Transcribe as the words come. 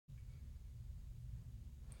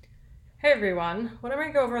Hey everyone, what I'm going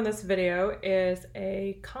to go over in this video is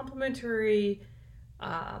a complementary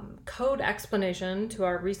code explanation to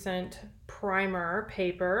our recent primer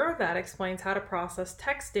paper that explains how to process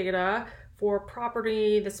text data for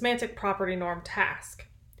the semantic property norm task.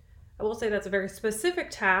 I will say that's a very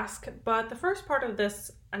specific task, but the first part of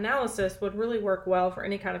this analysis would really work well for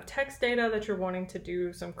any kind of text data that you're wanting to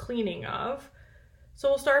do some cleaning of. So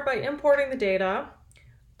we'll start by importing the data.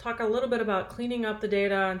 Talk a little bit about cleaning up the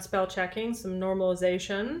data and spell checking, some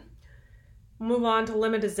normalization. Move on to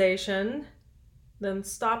lemmatization, then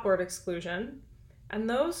stop word exclusion. And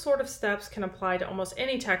those sort of steps can apply to almost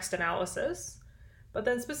any text analysis. But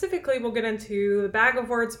then specifically, we'll get into the bag of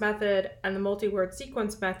words method and the multi-word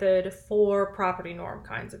sequence method for property norm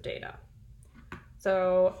kinds of data.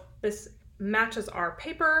 So this matches our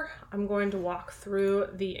paper. I'm going to walk through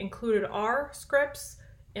the included R scripts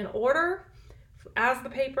in order as the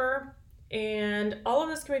paper, and all of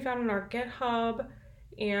this can be found in our GitHub,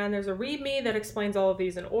 and there's a README that explains all of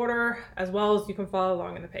these in order, as well as you can follow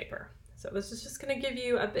along in the paper. So this is just going to give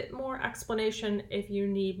you a bit more explanation if you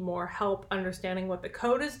need more help understanding what the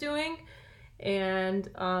code is doing, and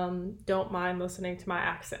don't mind listening to my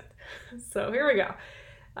accent. So here we go.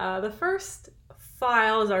 The first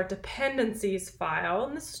file is our dependencies file,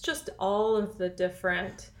 and this is just all of the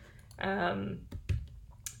different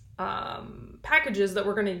packages that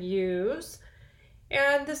we're going to use.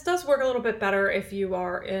 And this does work a little bit better if you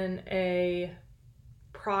are in a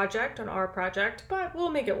project, an R project, but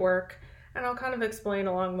we'll make it work. And I'll kind of explain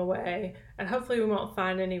along the way, and hopefully we won't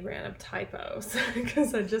find any random typos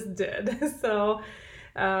because I just did. So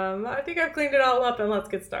I think I've cleaned it all up, and let's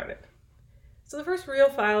get started. So the first real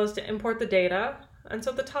file is to import the data. And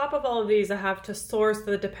so at the top of all of these, I have to source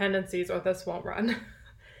the dependencies or this won't run.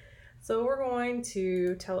 So we're going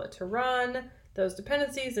to tell it to run those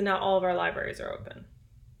dependencies, and now all of our libraries are open.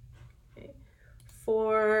 Okay.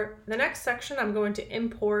 For the next section, I'm going to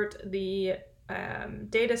import the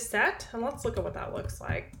data set, and let's look at what that looks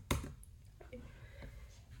like. Okay.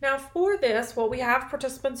 Now for this, what we have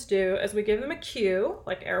participants do is we give them a cue,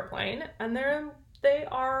 like airplane, and then they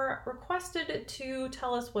are requested to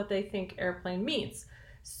tell us what they think airplane means.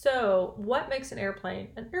 So what makes an airplane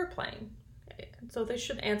an airplane? So they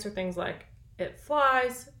should answer things like, it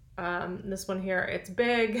flies, this one here, it's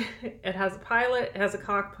big, it has a pilot, it has a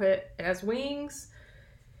cockpit, it has wings.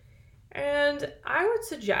 And I would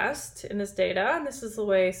suggest in this data, and this is the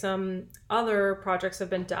way some other projects have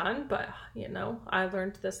been done, but I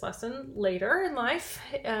learned this lesson later in life.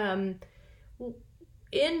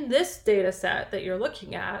 In this data set that you're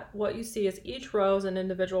looking at, what you see is each row is an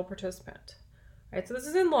individual participant. Right, so this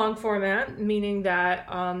is in long format, meaning that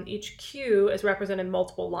each cue is represented in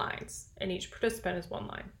multiple lines, and each participant is one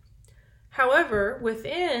line. However,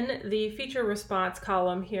 within the feature response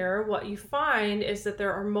column here, what you find is that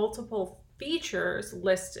there are multiple features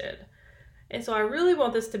listed. And so I really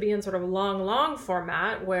want this to be in sort of long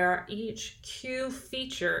format where each cue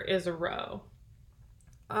feature is a row.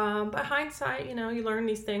 But hindsight, you learn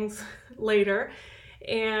these things later.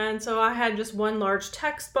 And so I had just one large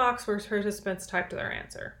text box where participants typed their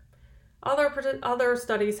answer. Other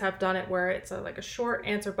studies have done it where it's like a short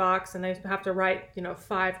answer box and they have to write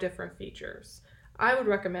 5 different features. I would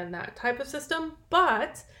recommend that type of system,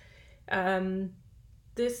 but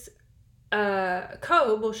this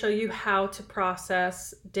code will show you how to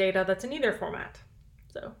process data that's in either format.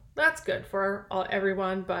 So that's good for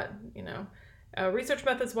everyone, but research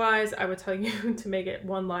methods wise, I would tell you to make it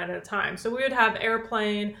one line at a time. So we would have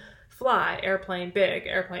airplane fly, airplane big,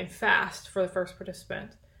 airplane fast for the first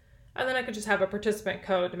participant. And then I could just have a participant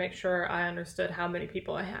code to make sure I understood how many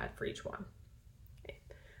people I had for each one. Okay.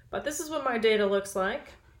 But this is what my data looks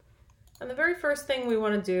like. And the very first thing we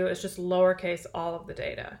want to do is just lowercase all of the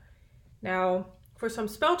data. Now, for some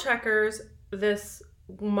spell checkers, this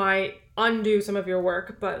might undo some of your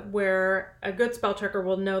work, but where a good spell checker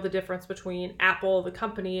will know the difference between Apple, the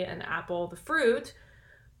company, and Apple, the fruit.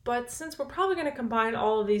 But since we're probably going to combine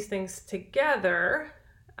all of these things together,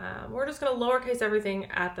 we're just going to lowercase everything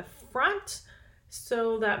at the front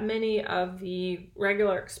so that many of the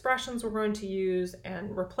regular expressions we're going to use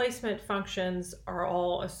and replacement functions are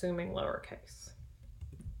all assuming lowercase.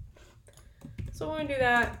 So when we do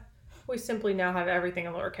that, we simply now have everything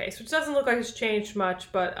in lowercase, which doesn't look like it's changed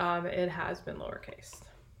much, but it has been lowercase.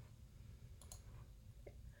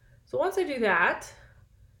 So once I do that,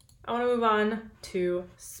 I want to move on to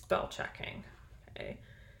spell checking. Okay.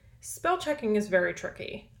 Spell checking is very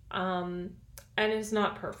tricky and is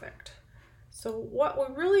not perfect. So what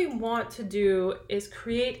we really want to do is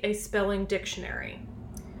create a spelling dictionary.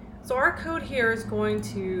 So our code here is going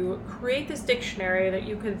to create this dictionary that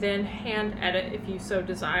you could then hand edit if you so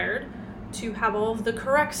desired to have all of the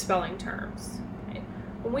correct spelling terms. Okay.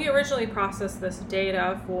 When we originally processed this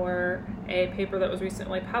data for a paper that was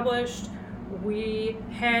recently published, we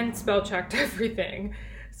hand spell checked everything.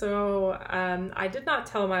 So I did not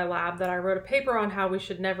tell my lab that I wrote a paper on how we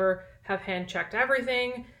should never have hand checked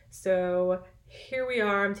everything. So here we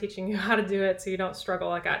are, I'm teaching you how to do it so you don't struggle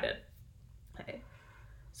like I did. Okay.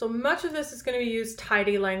 So much of this is going to be used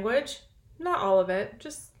tidy language, not all of it,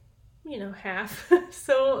 just, half.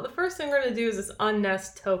 So the first thing we're going to do is this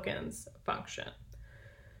unnest tokens function.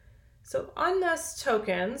 So unnest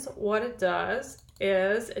tokens, what it does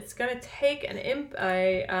is it's going to take an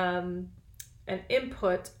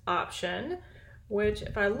input option, which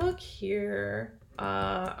if I look here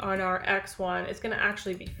on our X1, it's going to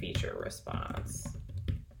actually be feature response.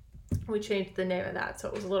 We changed the name of that so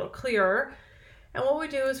it was a little clearer. And what we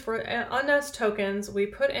do is for unnest tokens, we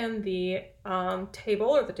put in the table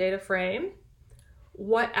or the data frame,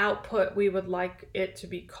 what output we would like it to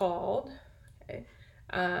be called, okay?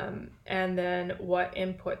 And then what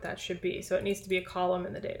input that should be. So it needs to be a column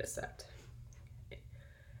in the data set. Okay.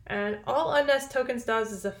 And all unnest tokens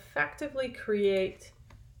does is effectively create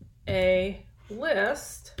a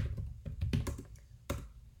list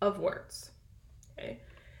of words. Okay.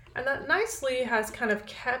 And that nicely has kind of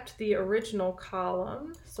kept the original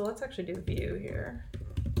column. So let's actually do view here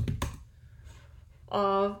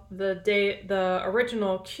of the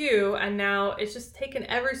original queue, and now it's just taken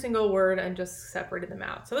every single word and just separated them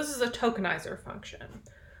out. So this is a tokenizer function.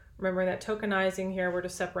 Remembering that tokenizing here, we're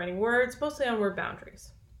just separating words, mostly on word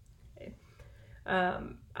boundaries. Okay.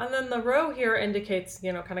 And then the row here indicates,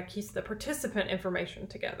 kind of keeps the participant information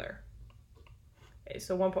together. Okay,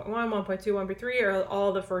 so 1.1, 1.2, 1.3 are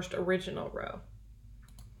all the first original row.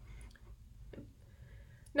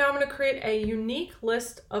 Now I'm going to create a unique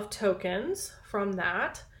list of tokens from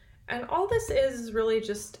that. And all this is really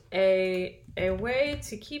just a way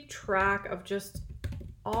to keep track of just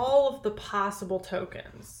all of the possible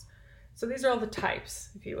tokens. So these are all the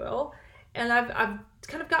types, if you will. And I've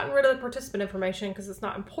kind of gotten rid of the participant information because it's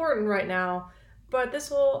not important right now, but this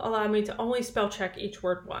will allow me to only spell check each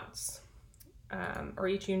word once, or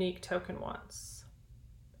each unique token once.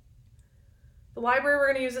 The library, we're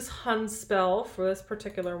going to use this Hunspell for this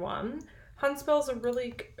particular one. Hunspell is a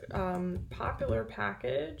really popular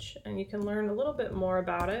package, and you can learn a little bit more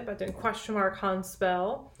about it by doing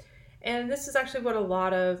 !Hunspell. And this is actually what a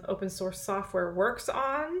lot of open source software works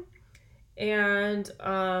on. And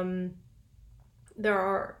there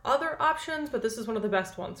are other options, but this is one of the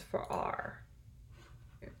best ones for R.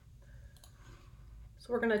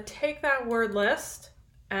 So we're going to take that word list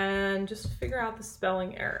and just figure out the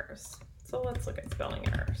spelling errors. So let's look at spelling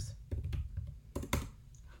errors.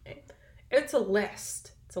 Okay. It's a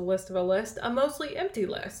list. It's a list of a list, a mostly empty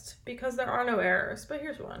list because there are no errors, but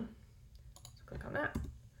here's one. So click on that.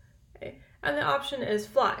 Okay. And the option is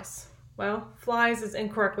flies. Well, flies is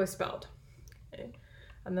incorrectly spelled. Okay.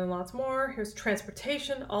 And then lots more. Here's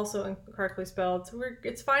transportation, also incorrectly spelled. So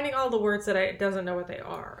it's finding all the words that it doesn't know what they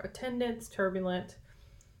are. Attendance, turbulent.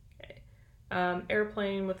 Okay.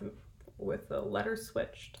 Airplane with the letters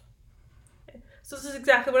switched. So this is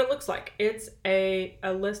exactly what it looks like. It's a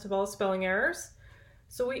list of all spelling errors.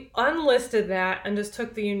 So we unlisted that and just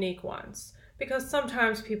took the unique ones because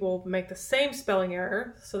sometimes people make the same spelling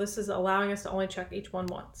error. So this is allowing us to only check each one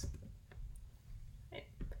once. Okay.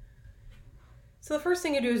 So the first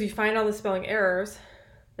thing you do is you find all the spelling errors.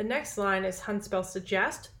 The next line is Hunspell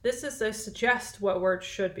suggest. This is a suggest what word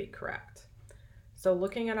should be correct. So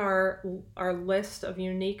looking at our list of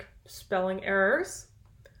unique spelling errors,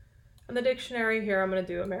 in the dictionary here, I'm going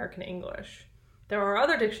to do American English. There are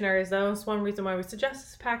other dictionaries though, so one reason why we suggest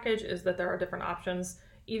this package is that there are different options,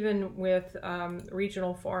 even with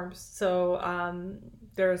regional forms. So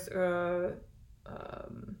there's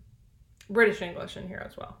British English in here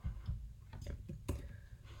as well.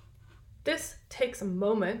 This takes a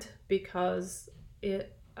moment because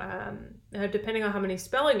it, depending on how many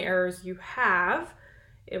spelling errors you have,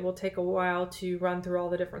 it will take a while to run through all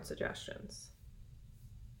the different suggestions.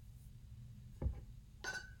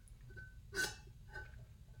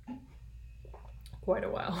 Quite a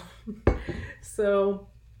while. So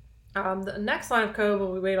the next line of code,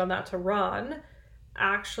 while we wait on that to run,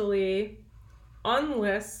 actually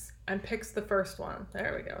unlists and picks the first one.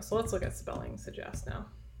 There we go. So let's look at spelling suggest now.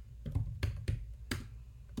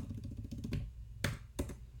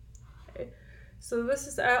 Okay. So this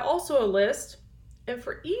is also a list, and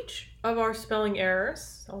for each of our spelling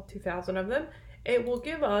errors, all 2,000 of them, it will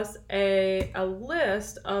give us a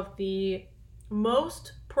list of the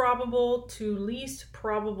most probable to least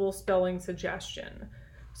probable spelling suggestion.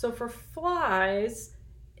 So for flies,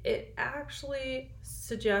 it actually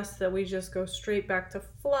suggests that we just go straight back to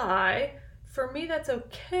fly. For me, that's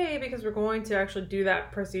okay because we're going to actually do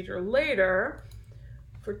that procedure later.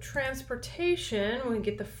 For transportation, we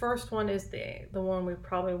get the first one is the one we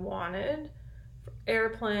probably wanted. For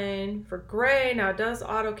airplane, for gray, now it does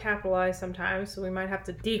auto-capitalize sometimes, so we might have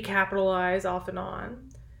to decapitalize off and on.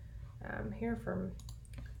 Here from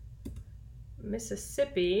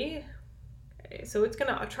Mississippi. Okay, so it's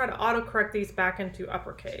going to try to autocorrect these back into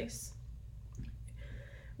uppercase,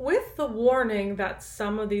 with the warning that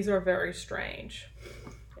some of these are very strange.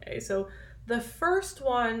 Okay, so the first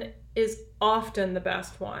one is often the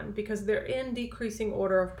best one because they're in decreasing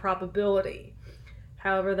order of probability.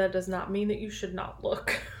 However, that does not mean that you should not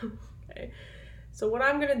look. Okay, so what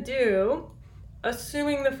I'm going to do,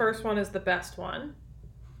 assuming the first one is the best one,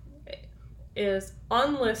 is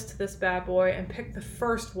unlist this bad boy and pick the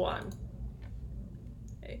first one.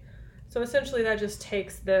 Okay. So essentially that just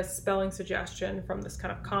takes this spelling suggestion from this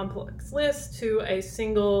kind of complex list to a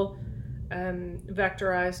single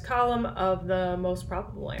vectorized column of the most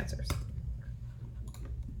probable answers.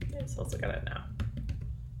 Okay, so let's look at it now.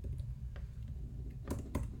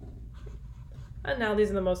 And now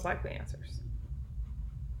these are the most likely answers.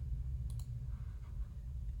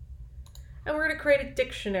 And we're going to create a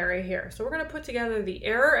dictionary here. So we're going to put together the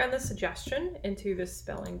error and the suggestion into this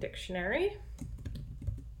spelling dictionary.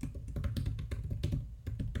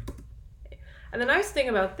 And the nice thing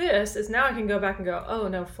about this is now I can go back and go, oh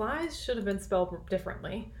no, flies should have been spelled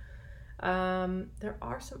differently. There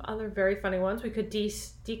are some other very funny ones. We could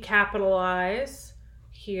decapitalize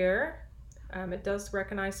here. It does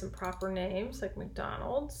recognize some proper names like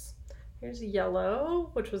McDonald's. Here's yellow,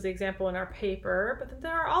 which was the example in our paper, but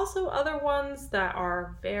there are also other ones that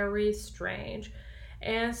are very strange.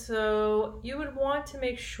 And so you would want to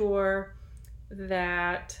make sure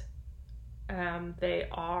that they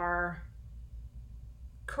are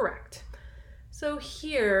correct. So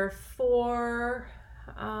here for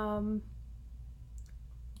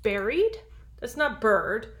buried, that's not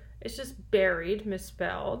bird, it's just buried,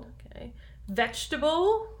 misspelled. Okay.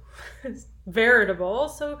 Vegetable, it's veritable.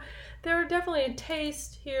 So there are definitely a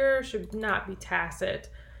taste here, should not be tacit.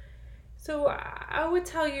 So I would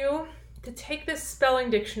tell you to take this spelling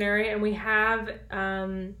dictionary and we have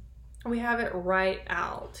it right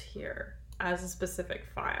out here as a specific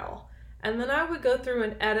file. And then I would go through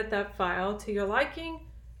and edit that file to your liking,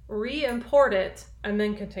 re-import it, and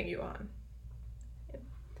then continue on.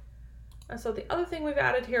 And so the other thing we've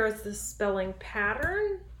added here is this spelling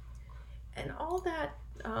pattern. And all that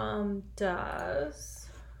does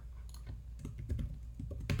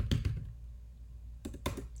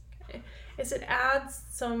is it adds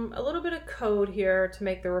a little bit of code here to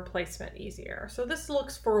make the replacement easier. So this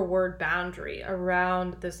looks for a word boundary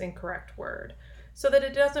around this incorrect word so that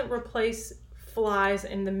it doesn't replace flies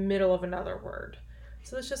in the middle of another word.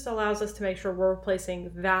 So this just allows us to make sure we're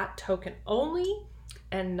replacing that token only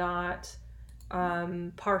and not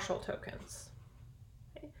partial tokens.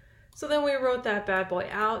 Okay. So then we wrote that bad boy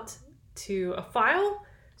out to a file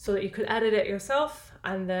so that you could edit it yourself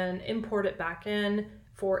and then import it back in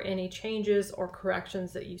for any changes or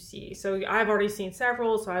corrections that you see. So I've already seen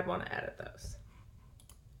several, so I'd want to edit those.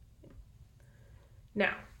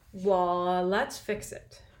 Now, well, let's fix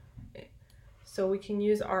it. Okay. So we can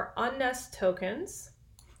use our unnest tokens.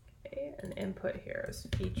 Okay, an input here is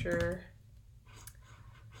feature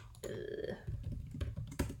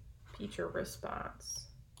response.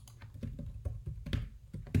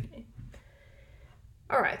 Okay.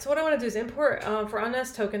 All right, so what I want to do is import for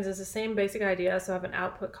unnest tokens is the same basic idea. So I have an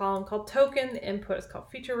output column called token. The input is called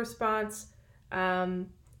feature response.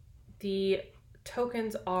 The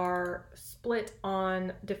tokens are split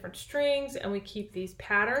on different strings and we keep these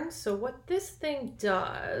patterns. So what this thing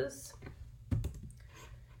does,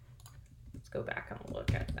 let's go back and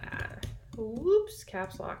look at that. Whoops,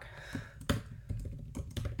 caps lock.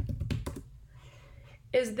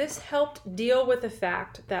 Is this helped deal with the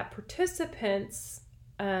fact that participants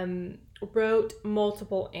wrote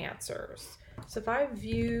multiple answers. So if I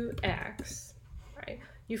view X, right,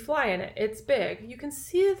 you fly in it, it's big. You can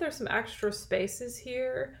see that there's some extra spaces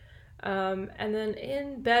here. And then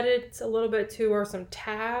embedded a little bit too are some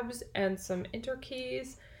tabs and some enter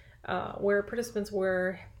keys where participants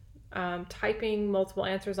were typing multiple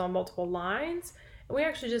answers on multiple lines. And we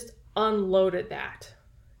actually just unloaded that.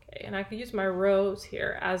 Okay, and I could use my rows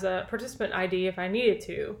here as a participant ID if I needed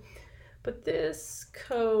to. But this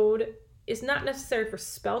code is not necessary for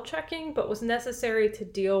spell checking, but was necessary to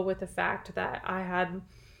deal with the fact that I had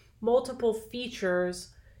multiple features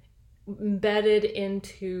embedded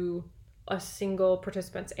into a single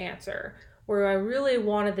participant's answer, where I really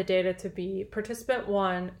wanted the data to be participant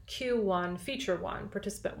 1, Q1, feature 1,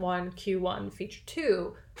 participant 1, Q1, feature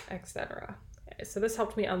 2, etc. Okay, so this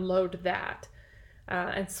helped me unload that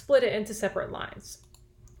and split it into separate lines.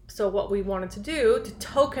 So what we wanted to do to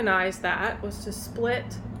tokenize that was to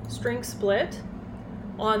string split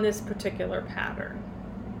on this particular pattern.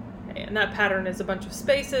 Okay, and that pattern is a bunch of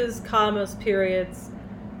spaces, commas, periods,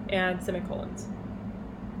 and semicolons.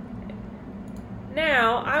 Okay.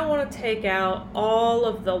 Now I want to take out all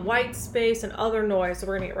of the white space and other noise. So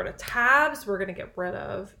we're going to get rid of tabs, we're going to get rid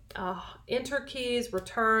of enter keys,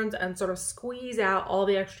 returns, and sort of squeeze out all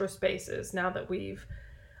the extra spaces now that we've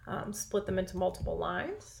split them into multiple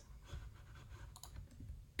lines.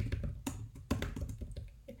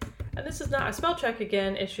 And this is not a spell check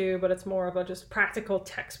again issue, but it's more of a just practical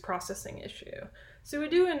text processing issue. So we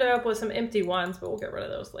do end up with some empty ones, but we'll get rid of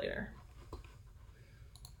those later.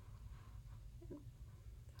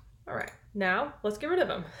 All right, now let's get rid of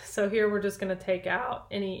them. So here we're just going to take out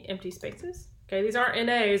any empty spaces. Okay, these aren't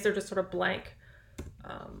NAs, they're just sort of blank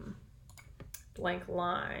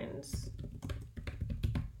lines.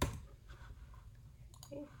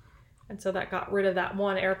 Okay. And so that got rid of that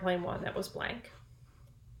one airplane one that was blank.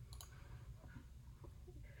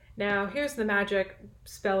 Now here's the magic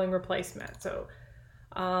spelling replacement. So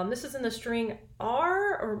this is in the string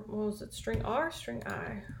R, or what was it, string R, string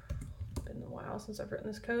I? It's been a while since I've written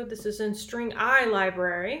this code. This is in string I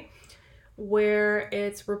library, where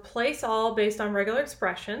it's replace all based on regular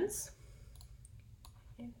expressions.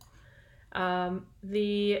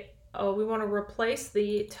 We want to replace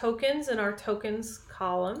the tokens in our tokens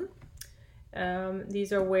column.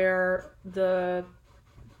 These are where the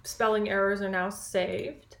spelling errors are now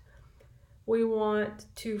saved. We want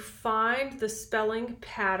to find the spelling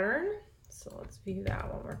pattern. So let's view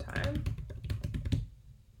that one more time.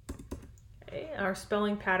 Okay, our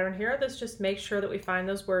spelling pattern here, this just makes sure that we find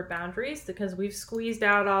those word boundaries because we've squeezed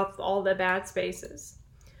out all the bad spaces.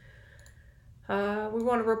 We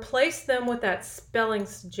want to replace them with that spelling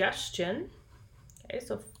suggestion. Okay,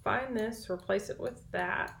 so find this, replace it with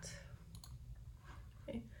that.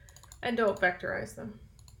 Okay, and don't vectorize them.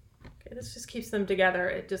 Okay, this just keeps them together.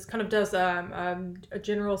 It just kind of does a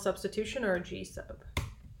general substitution or a G sub.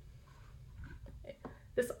 Okay.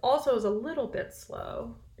 This also is a little bit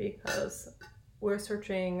slow because we're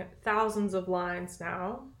searching thousands of lines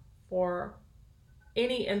now for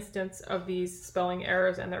any instance of these spelling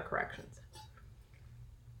errors and their corrections.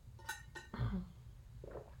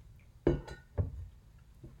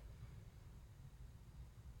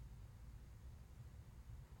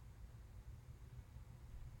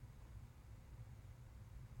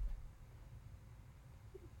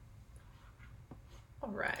 All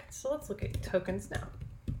right, so let's look at tokens now.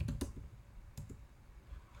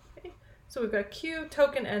 Okay, so we've got Q,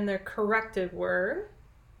 token, and their corrected word.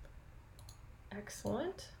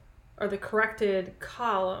 Excellent. Or the corrected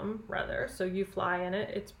column, rather. So you fly in it.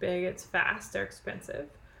 It's big, it's fast, they're expensive.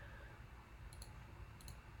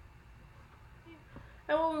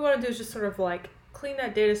 And what we want to do is just sort of like clean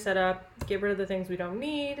that data set up, get rid of the things we don't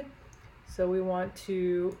need. So we want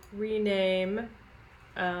to rename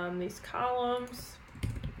these columns.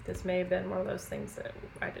 This may have been one of those things that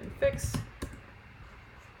I didn't fix.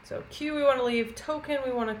 So Q we want to leave, token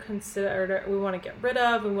we want to consider, we want to get rid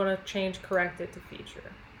of, we want to change corrected to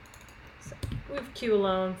feature. So leave Q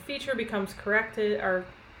alone, feature becomes corrected, or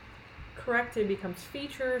corrected becomes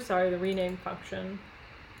feature, sorry, the rename function.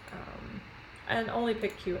 And only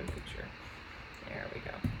pick Q and feature. There we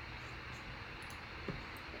go.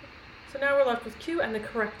 So now we're left with Q and the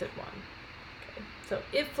corrected one. Okay, so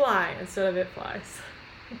it fly instead of it flies.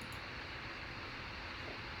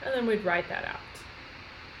 And then we'd write that out.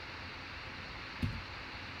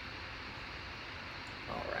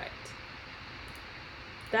 All right.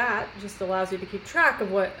 That just allows you to keep track of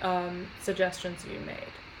what suggestions you made.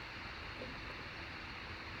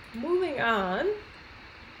 Moving on,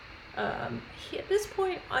 at this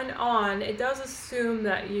point on, it does assume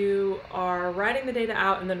that you are writing the data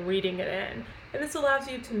out and then reading it in. And this allows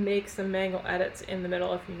you to make some manual edits in the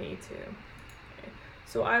middle if you need to.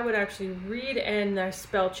 So I would actually read in the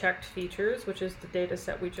spell checked features, which is the data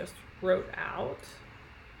set we just wrote out.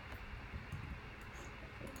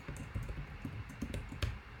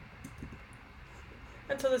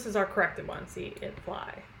 And so this is our corrected one. See, it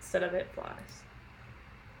fly instead of it flies.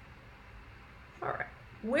 All right.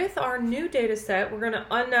 With our new data set, we're going to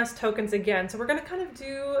unnest tokens again. So we're going to kind of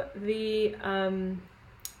do the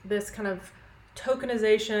this kind of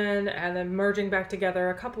tokenization and then merging back together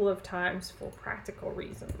a couple of times for practical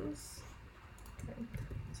reasons. Okay.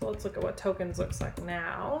 So let's look at what tokens looks like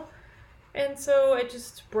now. And so it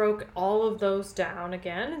just broke all of those down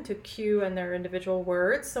again into Q and their individual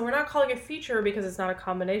words. So we're not calling it feature because it's not a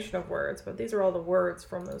combination of words, but these are all the words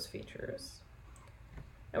from those features.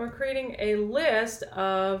 And we're creating a list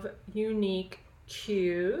of unique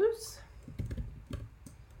Qs.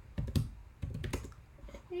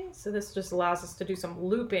 Okay, so this just allows us to do some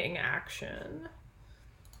looping action.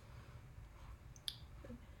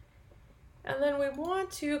 And then we want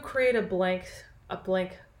to create a blank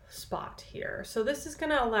spot here. So this is going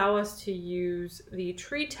to allow us to use the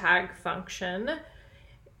tree tag function,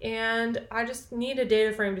 and I just need a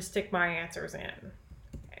data frame to stick my answers in.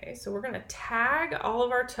 Okay, so we're going to tag all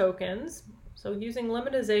of our tokens. So using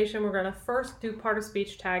lemmatization, we're going to first do part of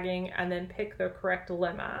speech tagging and then pick the correct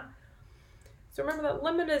lemma. So remember that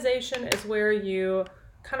lemmatization is where you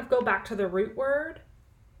kind of go back to the root word,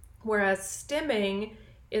 whereas stemming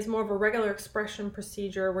is more of a regular expression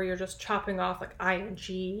procedure where you're just chopping off like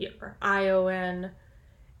ing or ion.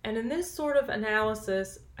 And in this sort of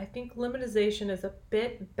analysis, I think lemmatization is a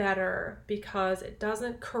bit better because it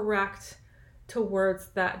doesn't correct to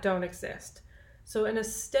words that don't exist. So in a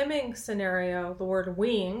stemming scenario, the word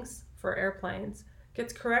wings for airplanes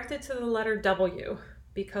gets corrected to the letter W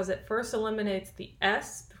because it first eliminates the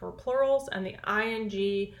S for plurals and the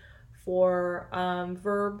ing for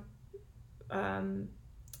verb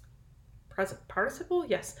present participle,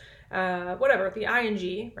 yes, whatever, the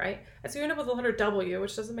ing, right? And so you end up with the letter W,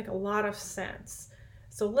 which doesn't make a lot of sense.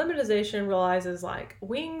 So lemmatization realizes like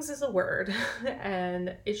wings is a word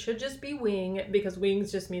and it should just be wing because wings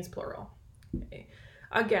just means plural. Okay.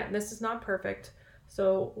 Again, this is not perfect,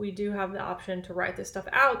 so we do have the option to write this stuff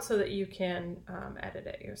out so that you can edit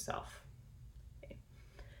it yourself. Okay.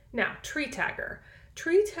 Now, tree tagger.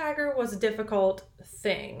 Tree tagger was a difficult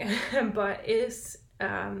thing, but is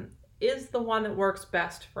the one that works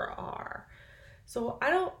best for R. So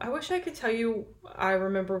I wish I could tell you I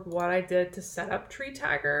remember what I did to set up tree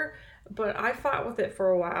tagger, but I fought with it for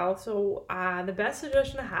a while. So the best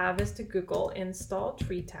suggestion I have is to Google install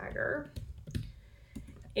tree tagger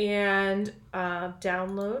and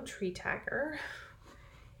download tree tagger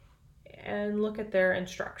and look at their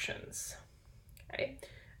instructions. Okay.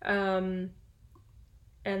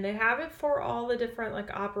 And they have it for all the different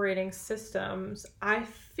like operating systems. I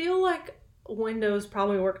feel like Windows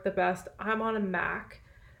probably work the best. I'm on a Mac,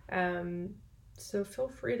 so feel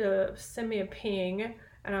free to send me a ping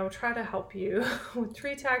and I will try to help you with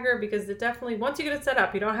tree tagger because it definitely, once you get it set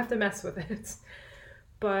up, you don't have to mess with it.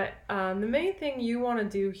 But the main thing you want to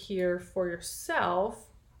do here for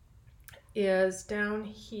yourself is down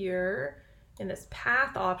here in this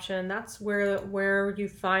path option. That's where you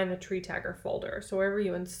find the tree tagger folder. So wherever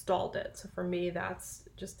you installed it. So for me, that's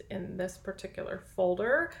just in this particular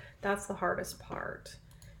folder. That's the hardest part.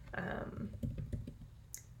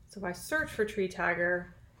 So if I search for tree tagger,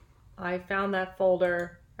 I found that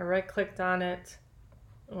folder. I right-clicked on it,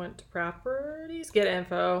 went to properties, get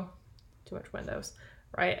info, too much Windows,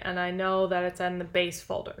 right? And I know that it's in the base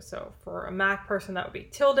folder. So for a Mac person, that would be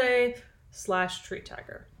tilde/tree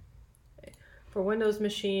tagger. For Windows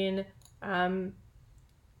machine,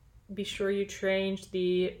 be sure you change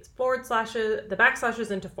the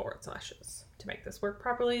backslashes into forward slashes to make this work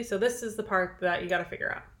properly. So this is the part that you got to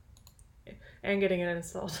figure out. Okay. And getting it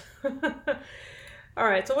installed. All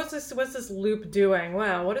right, so what's this loop doing?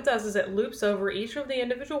 Well, what it does is it loops over each of the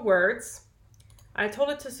individual words. I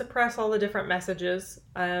told it to suppress all the different messages.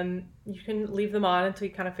 You can leave them on until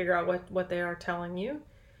you kind of figure out what they are telling you.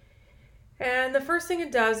 And the first thing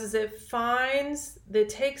it does is it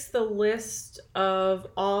takes the list of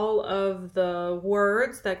all of the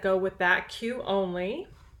words that go with that Q only.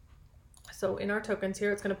 So in our tokens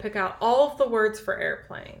here, it's going to pick out all of the words for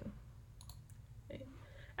airplane. Okay.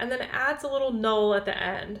 And then it adds a little null at the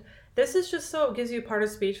end. This is just so it gives you a part of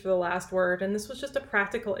speech for the last word. And this was just a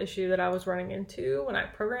practical issue that I was running into when I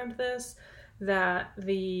programmed this, that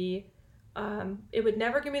it would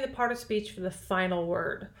never give me the part of speech for the final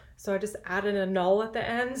word. So I just added a null at the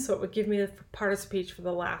end, so it would give me the part of speech for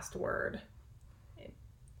the last word.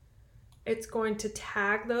 It's going to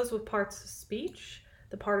tag those with parts of speech.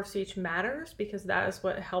 The part of speech matters because that is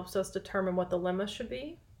what helps us determine what the lemma should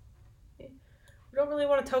be. We don't really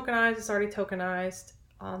want to tokenize, it's already tokenized.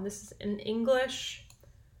 This is in English.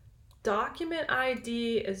 Document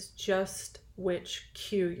ID is just which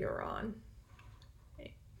queue you're on.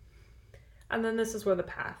 And then this is where the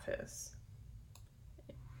path is.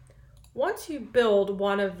 Once you build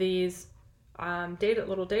one of these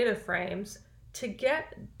little data frames, to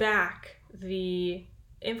get back the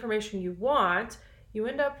information you want, you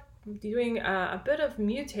end up doing a bit of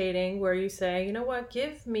mutating where you say, you know what,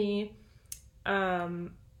 give me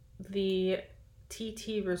the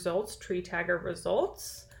TT results, tree tagger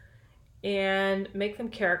results, and make them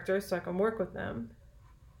characters so I can work with them.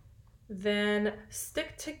 Then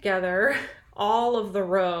stick together all of the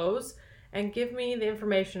rows and give me the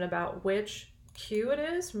information about which queue it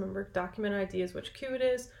is. Remember, document ID is which queue it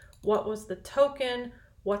is. What was the token?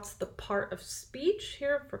 What's the part of speech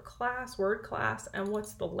here for class, word class, and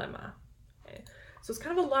what's the lemma? Okay. So it's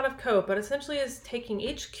kind of a lot of code, but essentially is taking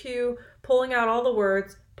each queue, pulling out all the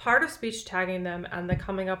words, part of speech tagging them, and then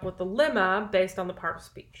coming up with the lemma based on the part of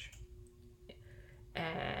speech.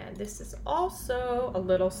 And this is also a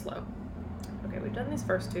little slow. Okay, we've done these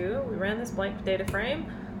first two. We ran this blank data frame.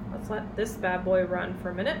 Let's let this bad boy run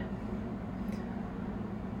for a minute.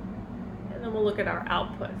 And then we'll look at our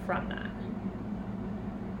output from that.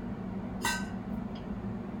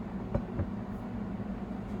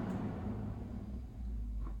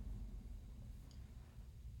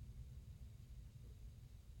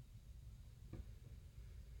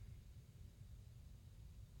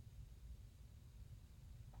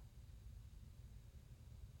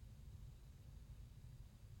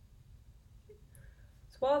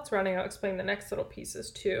 While it's running, I'll explain the next little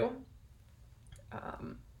pieces too.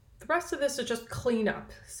 The rest of this is just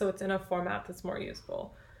cleanup, so it's in a format that's more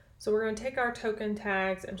useful. So we're going to take our token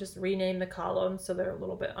tags and just rename the columns so they're a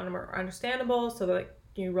little bit more understandable, so that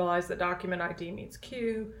you realize that document ID means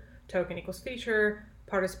queue, token equals feature,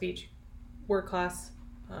 part of speech, word class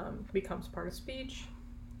becomes part of speech.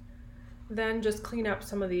 Then just clean up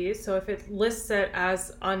some of these. So if it lists it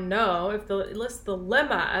as unknown, if it lists the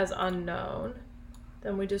lemma as unknown,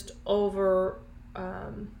 then we just overwrote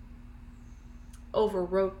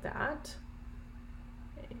that.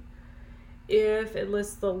 Okay. If it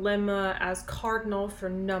lists the lemma as cardinal for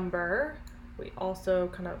number, we also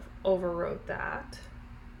kind of overwrote that.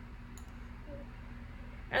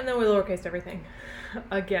 And then we lowercase everything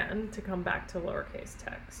again to come back to lowercase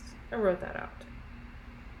text. I wrote that out.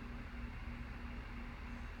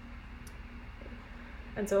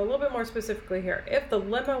 And so a little bit more specifically here, if the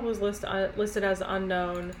lemma was listed as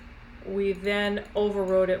unknown, we then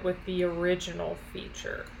overrode it with the original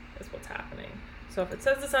feature, is what's happening. So if it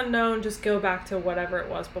says it's unknown, just go back to whatever it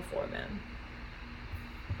was before then.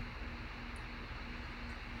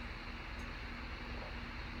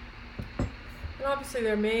 And obviously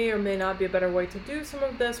there may or may not be a better way to do some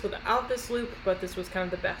of this without this loop, but this was kind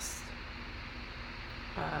of the best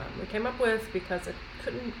we came up with because it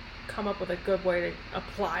couldn't come up with a good way to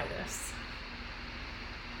apply this.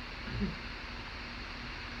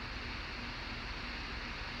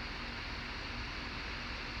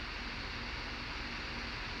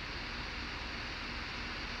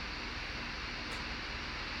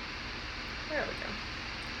 There we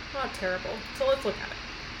go. Not terrible. So let's look at it.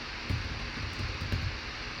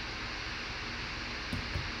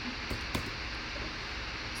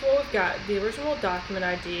 So what we've got, the original document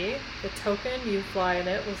ID, the token, you fly in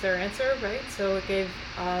it, was their answer, right? So it gave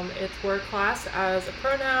its word class as a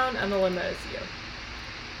pronoun and the lemma is you.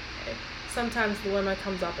 Okay. Sometimes the lemma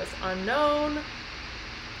comes up as unknown,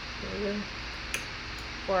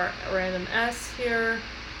 or a random S here.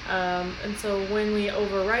 And so when we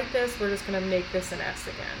overwrite this, we're just going to make this an S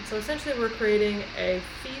again. So essentially we're creating a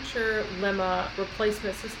feature lemma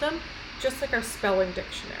replacement system, just like our spelling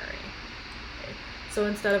dictionary. So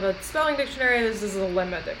instead of a spelling dictionary, this is a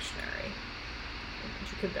lemma dictionary, which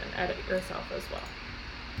you could then edit yourself as well.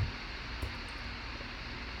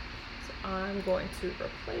 So I'm going to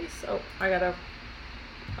replace, oh, I gotta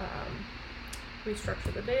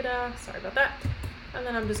restructure the data, sorry about that. And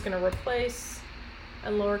then I'm just gonna replace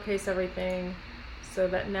and lowercase everything so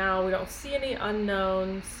that now we don't see any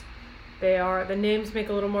unknowns. The names make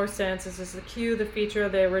a little more sense. This is the cue, the feature,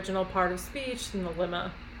 the original part of speech, and the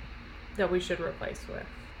lemma that we should replace with.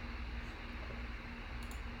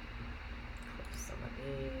 Close some of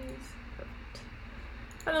these. Perfect.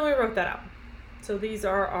 And then we wrote that out. So these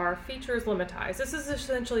are our features lemmatized. This is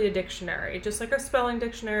essentially a dictionary. Just like a spelling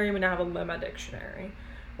dictionary, we now have a lemma dictionary,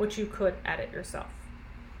 which you could edit yourself.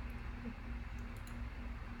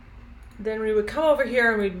 Then we would come over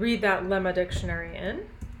here and we'd read that lemma dictionary in.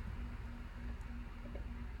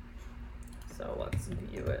 So let's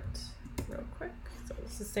view it real quick. So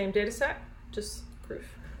it's the same data set, just proof.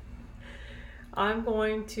 I'm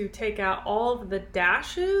going to take out all of the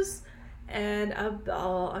dashes and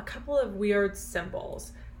a couple of weird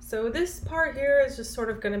symbols. So this part here is just sort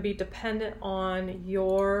of going to be dependent on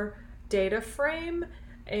your data frame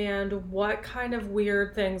and what kind of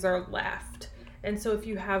weird things are left. And so if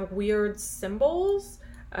you have weird symbols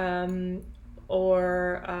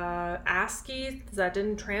or ASCII that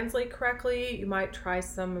didn't translate correctly, you might try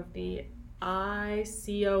some of the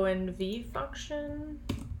ICONV function,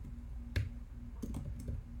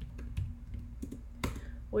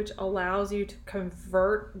 which allows you to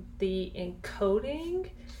convert the encoding.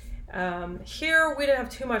 Here we didn't have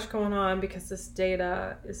too much going on because this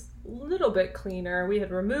data is a little bit cleaner. We had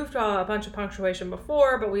removed a bunch of punctuation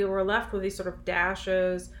before, but we were left with these sort of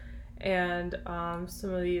dashes and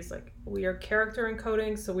some of these like weird character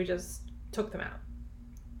encodings, so we just took them out.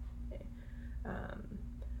 Okay.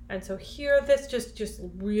 And so here, this just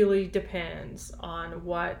really depends on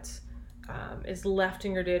what is left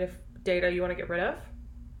in your data you want to get rid of.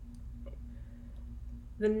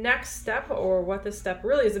 The next step, or what this step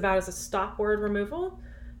really is about, is a stop word removal.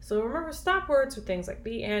 So remember, stop words are things like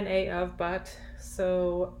be, and, a, of, but.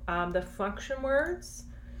 So the function words,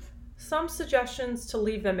 some suggestions to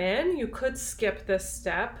leave them in. You could skip this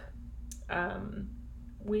step.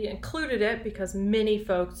 We included it because many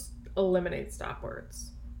folks eliminate stop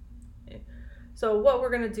words. Okay. So what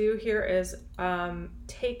we're going to do here is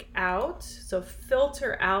take out, so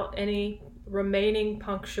filter out any remaining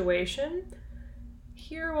punctuation.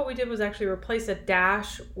 Here what we did was actually replace a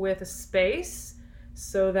dash with a space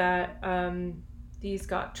so that these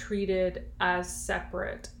got treated as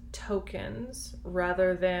separate tokens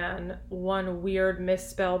rather than one weird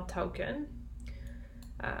misspelled token.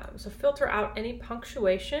 So filter out any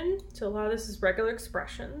punctuation to allow this as regular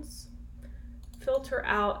expressions. Filter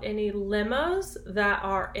out any lemmas that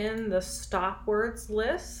are in the stop words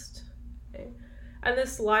list. Okay. And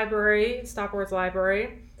this library, stop words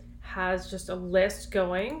library, has just a list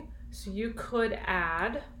going, so you could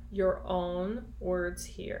add your own words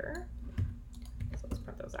here. So let's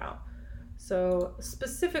print those out. So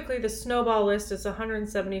specifically, the snowball list is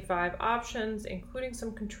 175 options, including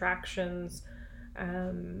some contractions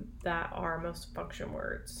that are most function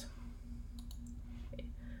words. Okay.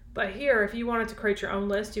 But here, if you wanted to create your own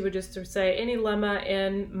list, you would just say any lemma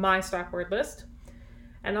in my stop word list,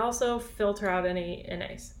 and also filter out any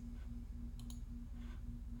NAs.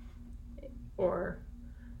 Or,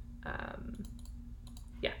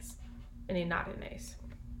 yes, any not NAs.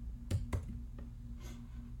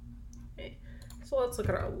 Okay. So let's look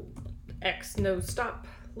at our X no stop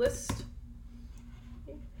list.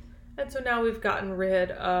 Okay. And so now we've gotten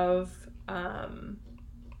rid of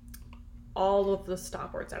all of the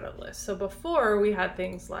stop words out of the list. So before we had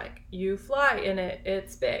things like you fly in it,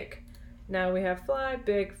 it's big. Now we have fly,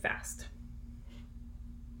 big, fast.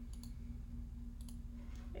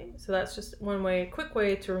 So that's just one way, quick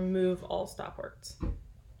way to remove all stop words.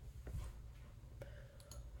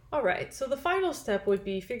 All right, so the final step would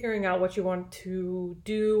be figuring out what you want to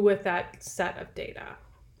do with that set of data.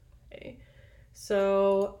 Okay.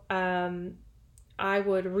 So I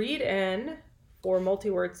would read in, for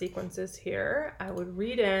multi-word sequences here, I would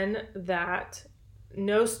read in that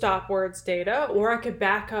no stop words data, or I could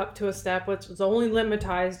back up to a step which was only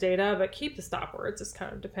lemmatized data, but keep the stop words. This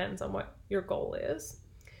kind of depends on what your goal is.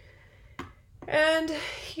 And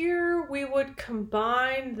here we would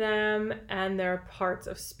combine them and their parts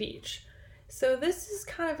of speech. So this is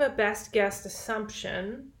kind of a best guess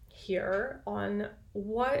assumption here on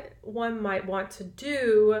what one might want to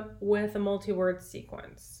do with a multi-word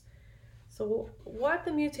sequence. So what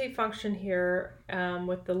the mutate function here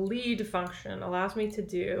with the lead function allows me to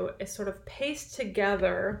do is sort of paste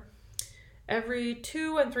together every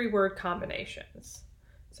 2 and 3 word combinations.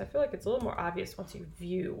 So I feel like it's a little more obvious once you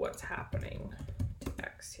view what's happening to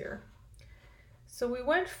X here. So we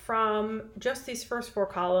went from just these first 4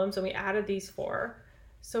 columns and we added these 4.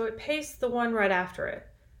 So it pastes the one right after it.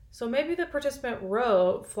 So maybe the participant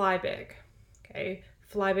wrote fly big, okay,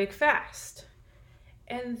 fly big fast.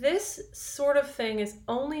 And this sort of thing is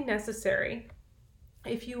only necessary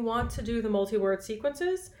if you want to do the multi-word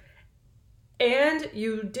sequences and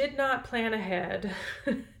you did not plan ahead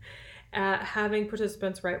at having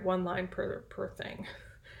participants write 1 line per thing.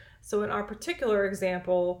 So in our particular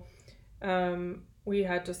example, we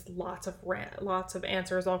had just lots of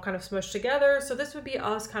answers all kind of smushed together. So this would be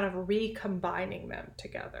us kind of recombining them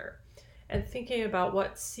together and thinking about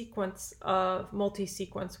what sequence of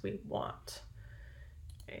multi-sequence we want.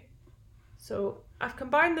 Okay. So I've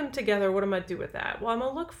combined them together. What am I going to do with that? Well, I'm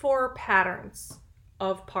going to look for patterns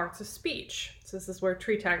of parts of speech. So this is where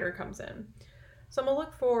tree tagger comes in. So I'm going to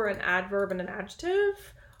look for an adverb and an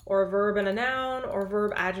adjective, or a verb and a noun, or a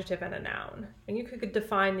verb, adjective, and a noun. And you could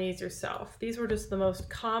define these yourself. These were just the most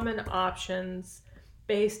common options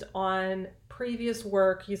based on previous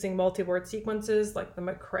work using multi-word sequences like the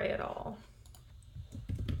McCrae et al.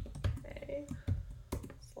 Okay,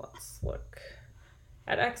 so let's look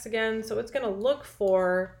at X again. So it's going to look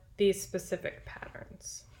for these specific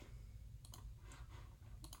patterns.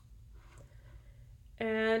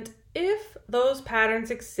 And if those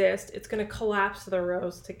patterns exist, it's going to collapse the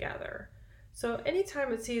rows together. So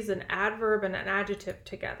anytime it sees an adverb and an adjective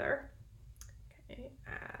together, okay,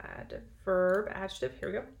 adverb, adjective, here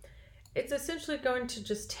we go. It's essentially going to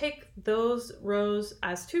just take those rows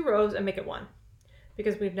as 2 rows and make it 1,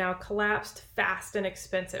 because we've now collapsed fast and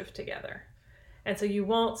expensive together. And so you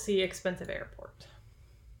won't see expensive airport.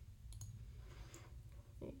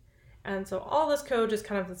 And so all this code just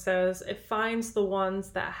kind of says it finds the ones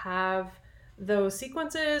that have those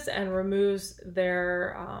sequences and removes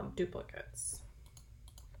their duplicates.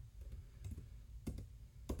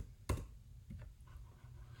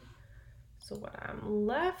 So what I'm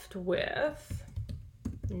left with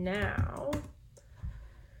now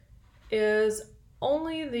is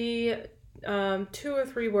only the 2 or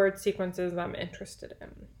 3 word sequences I'm interested in.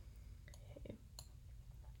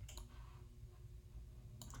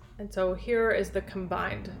 And so here is the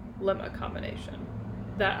combined lemma combination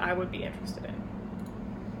that I would be interested in.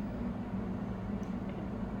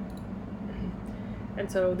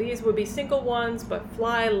 And so these would be single ones, but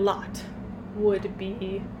fly lot would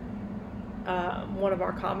be one of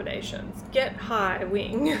our combinations. Get high,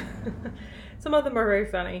 wing. Some of them are very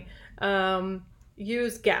funny.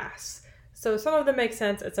 Use gas. So some of them make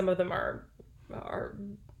sense and some of them are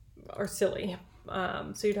silly.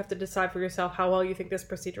 So you'd have to decide for yourself how well you think this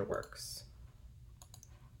procedure works.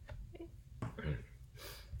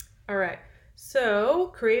 All right, so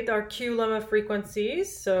create our Q lemma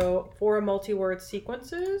frequencies. So for multi-word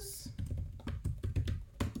sequences,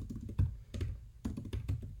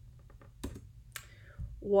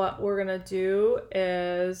 what we're gonna do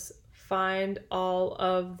is find all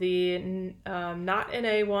of the not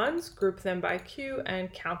NA ones, group them by Q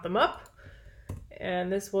and count them up.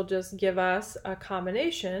 And this will just give us a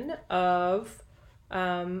combination of,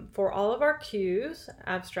 for all of our Qs,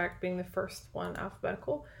 abstract being the first one,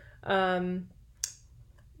 alphabetical,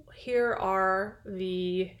 here are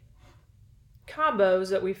the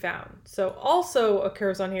combos that we found. So also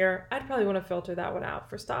occurs on here, I'd probably want to filter that one out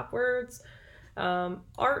for stop words.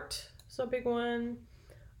 Art, so a big one.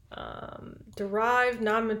 Derived,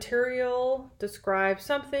 non-material, describe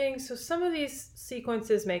something. So some of these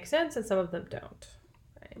sequences make sense and some of them don't.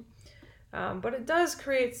 Right? But it does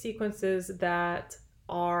create sequences that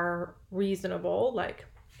are reasonable, like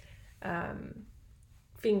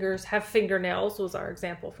fingers have fingernails was our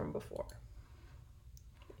example from before.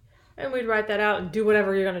 And we'd write that out and do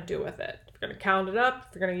whatever you're going to do with it. If you're going to count it up,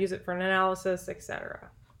 if you're going to use it for an analysis,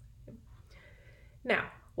 etc. Now,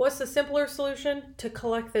 what's the simpler solution? To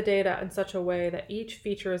collect the data in such a way that each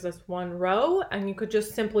feature is as 1 row, and you could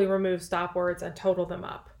just simply remove stop words and total them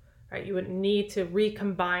up, right? You wouldn't need to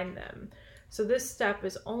recombine them. So this step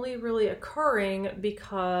is only really occurring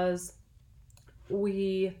because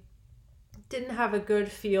we didn't have a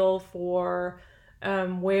good feel for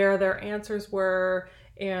where their answers were,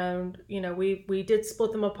 and we did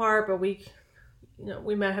split them apart, but we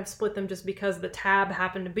might have split them just because the tab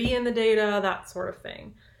happened to be in the data, that sort of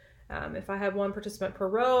thing. If I had 1 participant per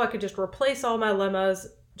row, I could just replace all my lemmas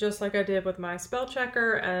just like I did with my spell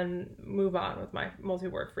checker and move on with my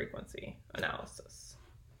multi-word frequency analysis.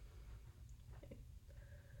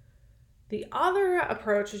 The other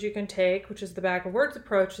approach that you can take, which is the bag of words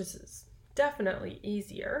approach, is definitely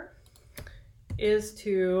easier, is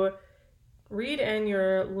to read in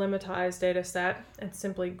your lemmatized data set and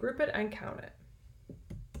simply group it and count it.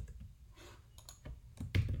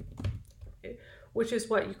 Which is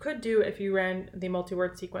what you could do if you ran the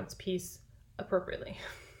multi-word sequence piece appropriately.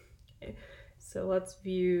 Okay. So let's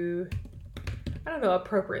view,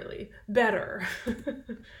 appropriately, better.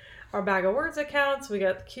 Our bag of words accounts, we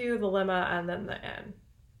got the Q, the lemma, and then the N.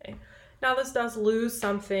 Okay. Now this does lose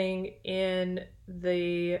something in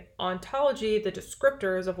the ontology, the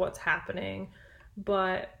descriptors of what's happening,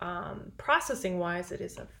 but processing-wise, it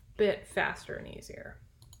is a bit faster and easier.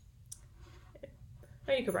 Okay.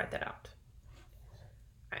 Now you could write that out.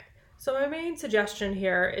 So my main suggestion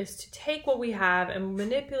here is to take what we have and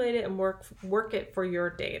manipulate it and work it for your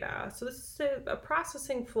data. So this is a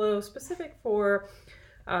processing flow specific for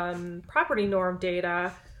property norm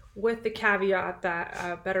data, with the caveat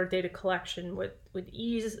that better data collection would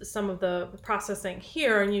ease some of the processing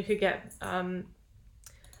here, and you could get,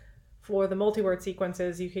 for the multi-word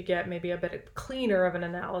sequences, you could get maybe a bit cleaner of an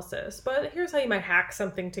analysis. But here's how you might hack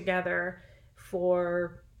something together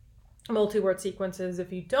for multi-word sequences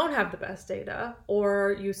if you don't have the best data,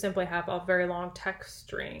 or you simply have very long text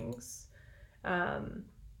strings.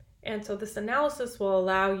 And so this analysis will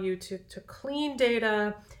allow you to clean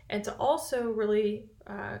data and to also really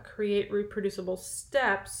create reproducible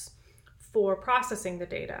steps for processing the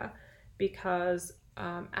data, because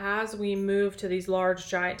as we move to these large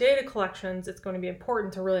giant data collections, it's going to be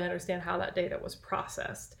important to really understand how that data was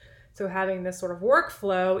processed. So having this sort of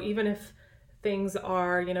workflow, even if things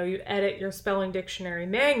are, you edit your spelling dictionary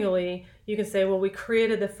manually, you can say, well, we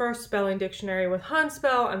created the first spelling dictionary with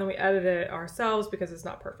Hunspell and then we edited it ourselves because it's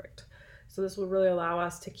not perfect. So this will really allow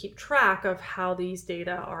us to keep track of how these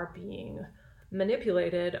data are being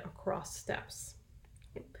manipulated across steps.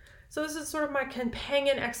 So this is sort of my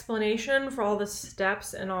companion explanation for all the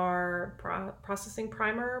steps in our processing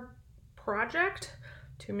primer project.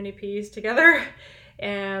 Too many P's together.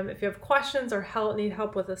 And if you have questions or need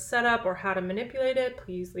help with the setup or how to manipulate it,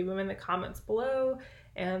 please leave them in the comments below.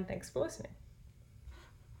 And thanks for listening.